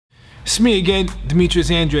It's me again,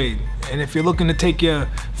 Demetrius Andrade, and if you're looking to take your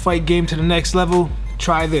fight game to the next level,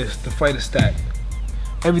 try this, the Fighter Stack.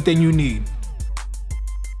 Everything you need.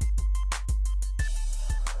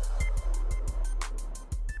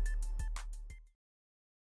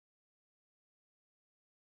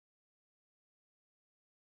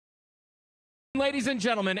 Ladies and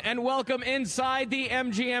gentlemen, and welcome inside the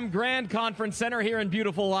MGM Grand Conference Center here in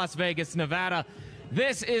beautiful Las Vegas, Nevada.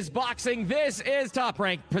 This is boxing. This is Top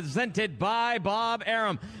Rank, presented by Bob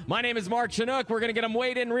Arum. My name is Mark Chinook. We're going to get him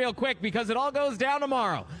weighed in real quick because it all goes down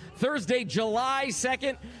tomorrow, Thursday, July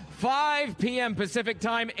 2nd, 5 p.m. Pacific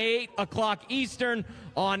Time, 8 o'clock Eastern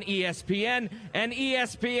on ESPN and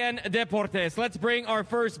ESPN Deportes. Let's bring our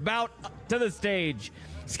first bout to the stage.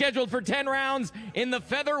 Scheduled for 10 rounds in the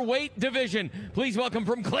featherweight division. Please welcome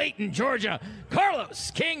from Clayton, Georgia,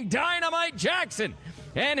 Carlos King Dynamite Jackson.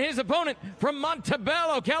 And his opponent from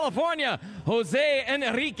Montebello, California, Jose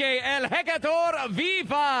Enrique El Hecator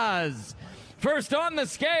Vivas. First on the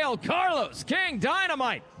scale, Carlos King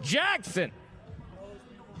Dynamite Jackson.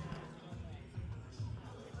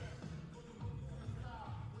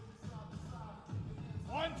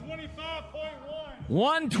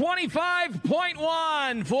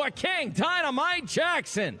 $125.1 for King Dynamite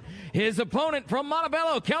Jackson. His opponent from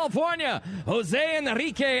Montebello, California, Jose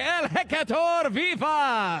Enrique El Hecator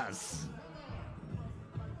Vivas.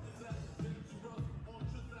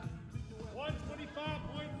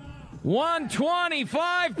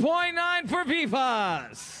 $125.9 for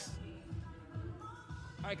Vivas.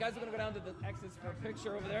 All right, guys, we're going to go down to the exits for a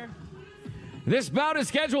picture over there. This bout is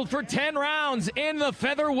scheduled for 10 rounds in the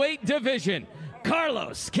featherweight division.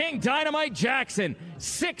 Carlos King Dynamite Jackson,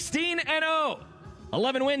 16-0.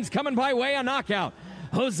 11 wins coming by way of knockout.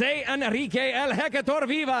 Jose Enrique El Hecator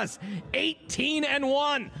Vivas,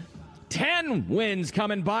 18-1. 10 wins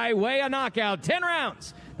coming by way of knockout. 10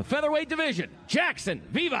 rounds. The featherweight division. Jackson,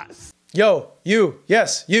 Vivas. Yo,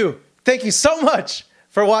 yes, you. Thank you so much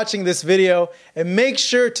for watching this video. And make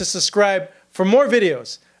sure to subscribe for more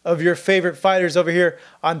videos of your favorite fighters over here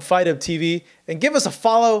on Fight Up TV. And give us a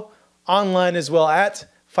follow online as well at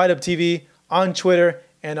Fight Up TV on Twitter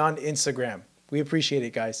and on Instagram. We appreciate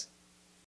it, guys.